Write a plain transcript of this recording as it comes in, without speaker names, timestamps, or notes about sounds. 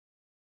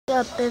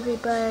up,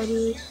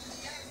 everybody?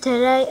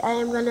 Today I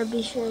am going to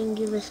be showing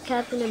you this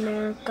Captain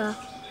America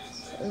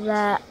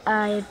that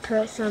I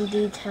put some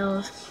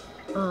details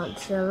on.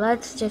 So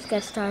let's just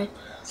get started.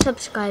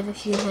 Subscribe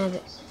if you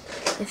haven't.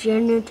 If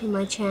you're new to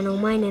my channel,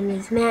 my name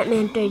is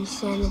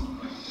Mattman37,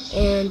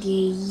 and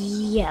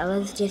yeah,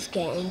 let's just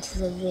get into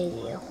the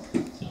video.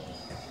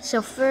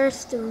 So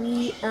first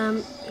we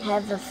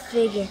have a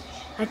figure.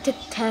 I took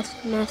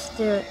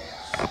Taskmaster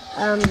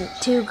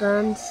 2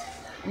 guns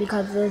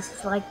because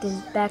there's like this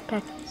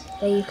backpack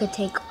that you could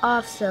take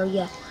off, so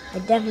yeah, I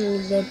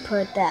definitely did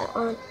put that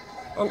on.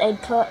 And I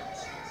put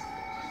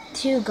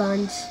 2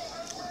 guns.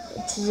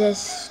 It's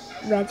this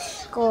Red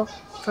Skull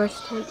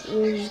first time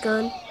use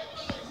gun,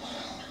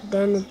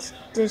 then it's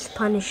this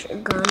Punisher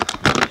gun.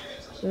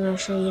 I'm gonna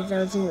show you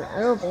those in a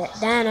little bit.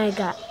 Then I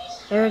got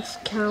Eric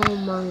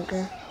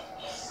Killmonger's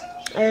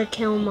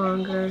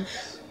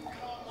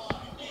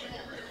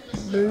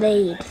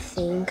blade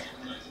thing.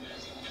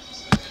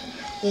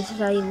 This is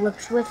how he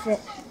looks with it.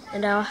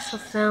 And I also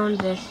found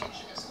this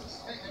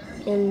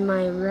in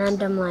my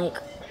random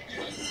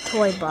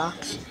toy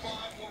box.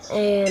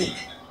 And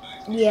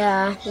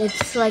yeah,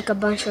 it's like a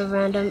bunch of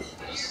random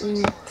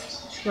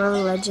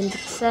Marvel Legends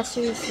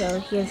accessories. So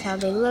here's how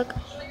they look.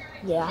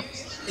 Yeah,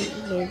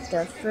 here's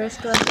the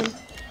first weapon.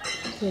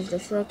 Here's the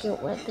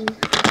second weapon.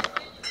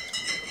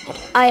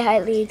 I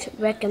highly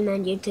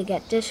recommend you to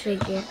get this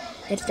figure.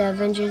 It's the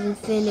Avengers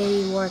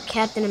Infinity War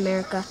Captain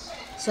America.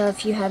 So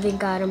if you haven't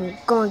got him,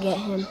 go and get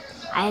him.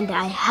 And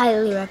I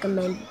highly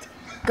recommend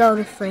go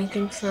to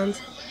Frankenstein's,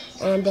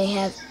 and they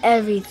have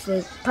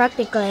everything,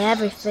 practically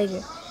every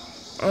figure.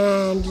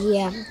 And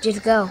yeah,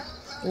 just go.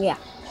 Yeah.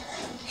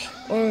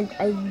 And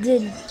I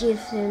did give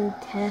him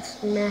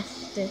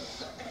Taskmaster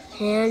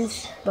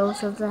hands,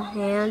 both of the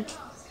hands.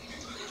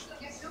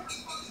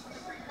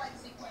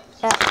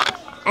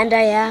 And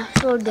I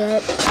also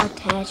did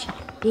attach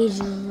these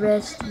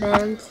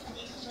wristbands.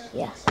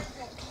 Yeah.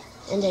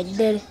 And I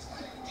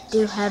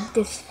do have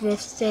this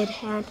fisted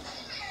hand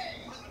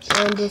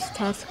and this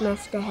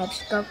Taskmaster head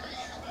sculpt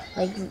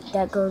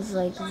that goes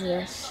like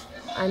this.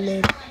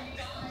 I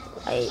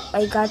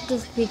got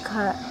this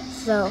because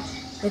so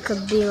it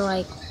could be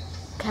like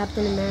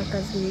Captain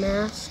America's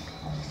mask,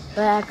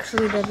 but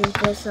actually doesn't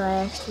fit, so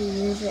I actually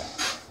use it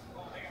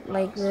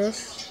like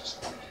this,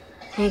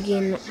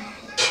 hanging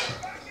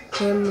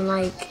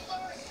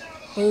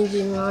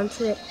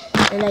onto it.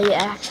 And I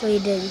actually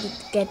did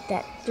get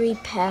that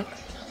 3-pack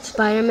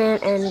Spider-Man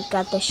and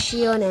got the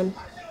shield and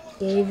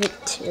gave it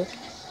to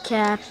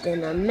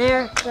Captain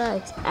America.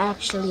 It's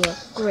actually a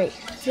great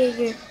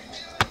figure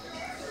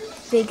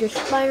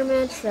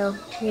Spider-Man. So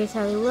here's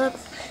how he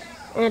looks,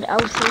 and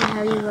I'll show you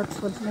how he looks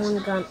with one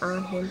gun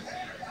on him.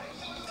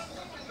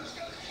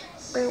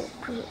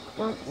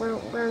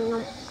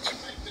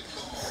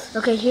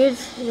 Okay,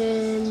 here's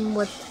him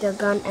with the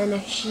gun and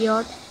a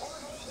shield.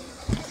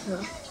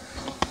 So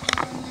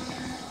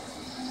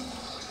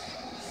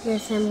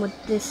here's him with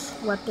this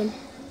weapon.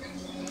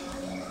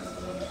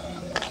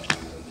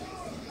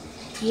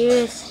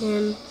 Here's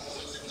him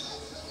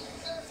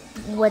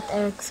with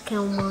Eric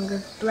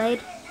Killmonger's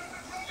blade.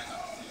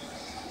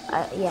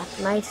 Yeah,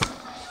 nice.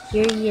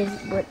 Here he is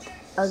with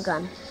a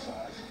gun.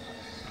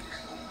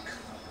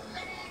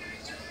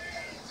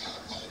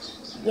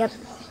 Yep.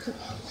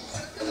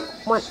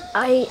 When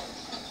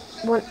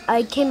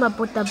I came up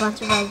with a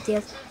bunch of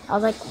ideas, I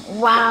was like,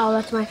 wow,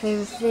 that's my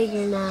favorite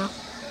figure now.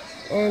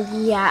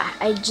 And yeah,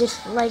 I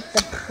just like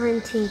the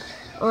printing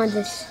on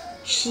this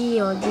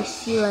shield. You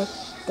see like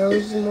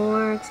those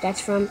marks,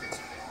 that's from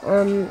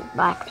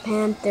Black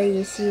Panther.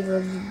 You see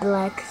those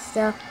black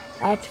stuff,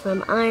 that's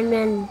from Iron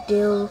Man.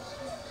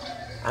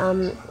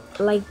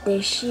 Like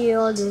the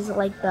shield is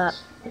like the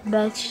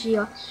best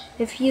shield.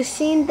 If you've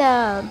seen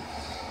the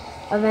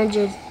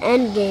Avengers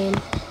Endgame,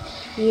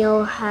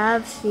 you'll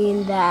have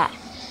seen that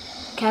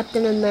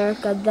Captain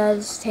America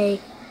does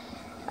take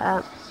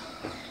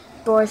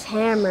Thor's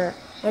hammer,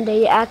 and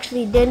they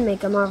actually did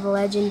make a Marvel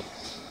Legend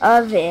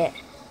of it,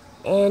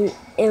 and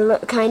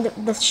it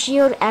the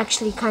shield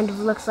actually kind of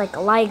looks like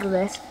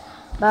this,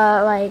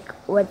 but like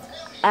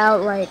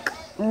without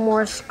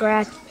more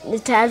scratch.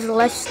 It has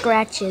less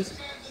scratches,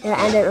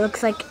 and it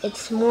looks like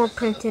it's more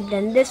printed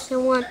than this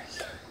one.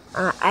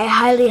 I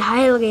highly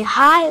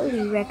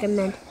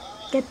recommend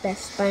get that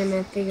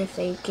Spider-Man figure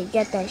so you can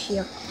get that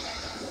shield.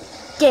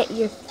 Get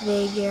your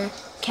figure,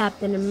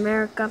 Captain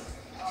America.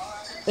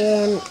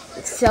 And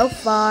so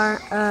far,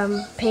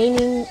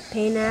 paint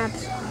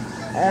apps,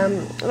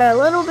 a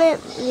little bit,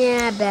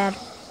 yeah, bad,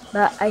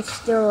 but I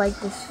still like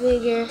this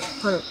figure.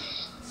 Hold on.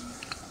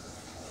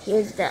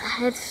 Here's the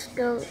head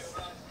sculpt.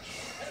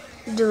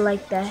 Do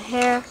like the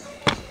hair.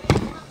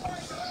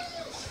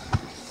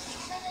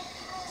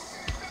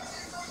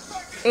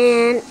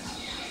 And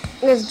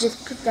let's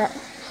just put that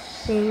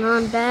thing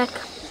on back.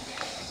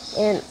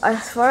 And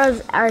as far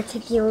as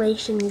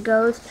articulation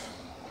goes,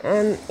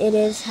 it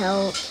is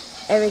how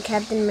every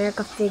Captain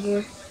America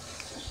figure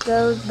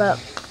goes, but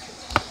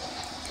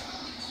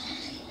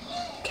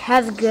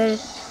has good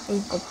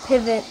ankle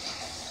pivot.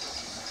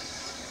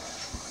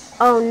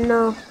 Oh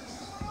no.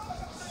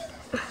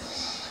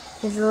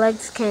 His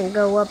legs can't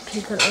go up.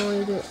 He can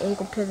only do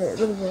ankle pivot.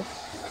 Look at this.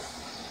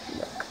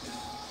 Look.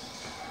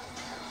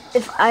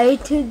 If I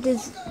took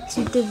this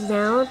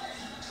down,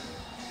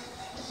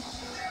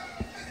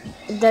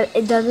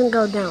 it doesn't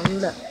go down.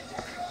 Look.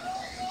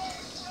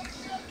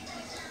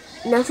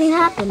 Nothing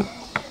happened.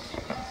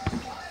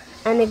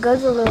 And it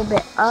goes a little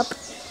bit up.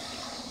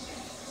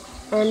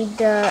 And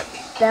the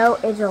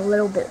belt is a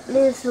little bit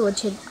loose,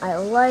 which I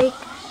like.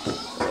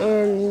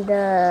 And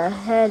the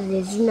head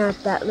is not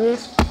that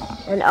loose.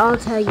 And I'll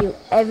tell you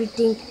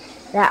everything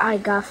that I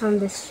got from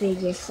this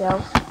figure.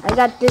 So I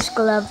got this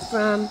glove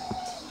from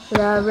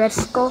the Red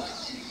Skull.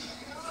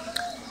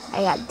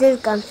 I got this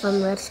gun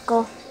from Red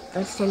Skull.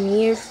 First 10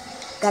 years.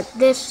 Got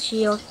this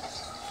shield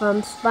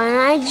from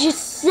Spider-Man. I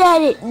just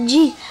said it.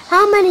 Gee,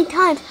 how many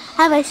times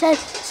have I said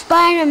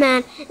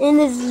Spider-Man in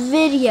this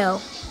video?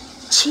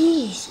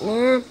 Jeez,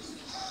 man.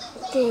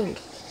 Dang.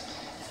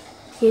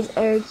 Here's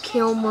Eric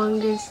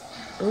Killmonger's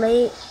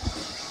blade.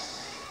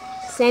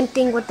 Same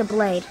thing with the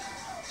blade.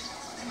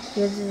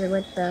 Here's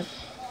with the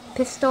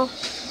pistol,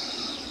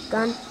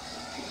 gun.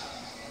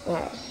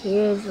 Yeah,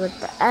 here's with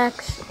the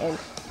axe. And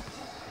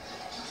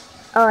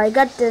oh, I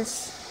got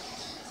this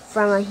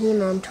from a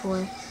He-Man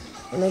toy.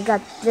 And I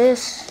got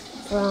this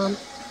from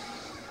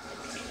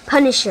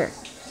Punisher.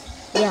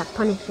 Yeah,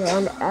 Punisher.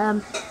 And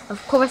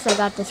of course I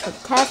got this from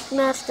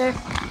Taskmaster.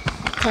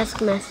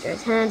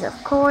 Taskmaster's hands, of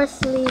course.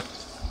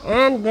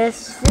 And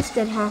this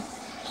fisted hat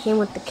came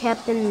with the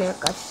Captain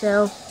America.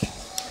 So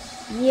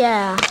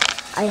yeah,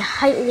 I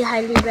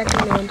highly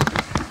recommend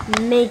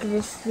make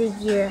this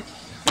figure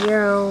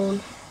your own.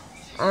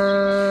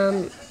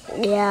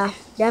 Yeah,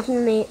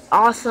 definitely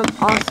awesome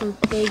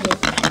figure.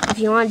 If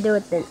you want to do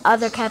it with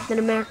other Captain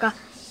America,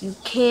 you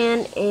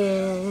can.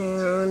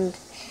 And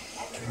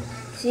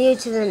see you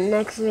to the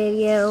next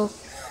video.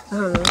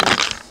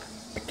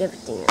 Pick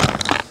everything up.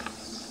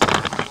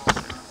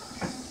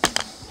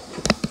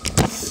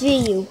 See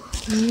you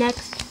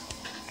next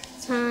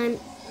time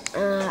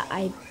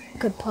I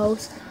could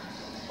post.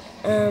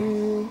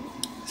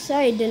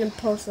 Sorry I didn't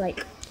post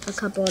like a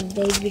couple of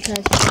days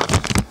because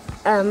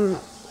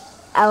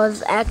I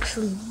was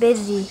actually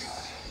busy.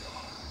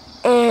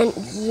 And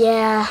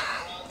yeah,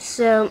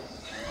 so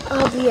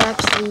I'll be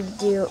actually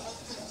do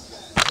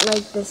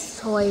like this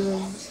toy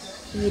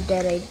review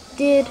that I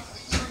did.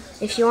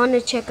 If you want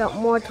to check out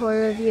more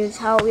toy reviews,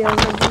 Hot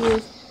Wheels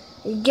reviews,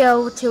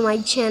 go to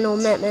my channel,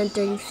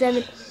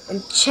 Metman37,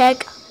 and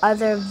check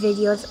other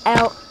videos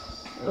out,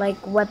 like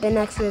Weapon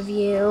X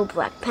review,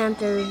 Black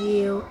Panther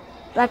review.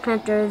 Black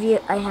Panther review,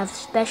 I have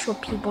special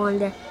people on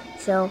there.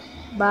 So,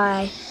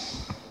 bye.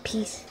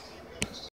 Peace.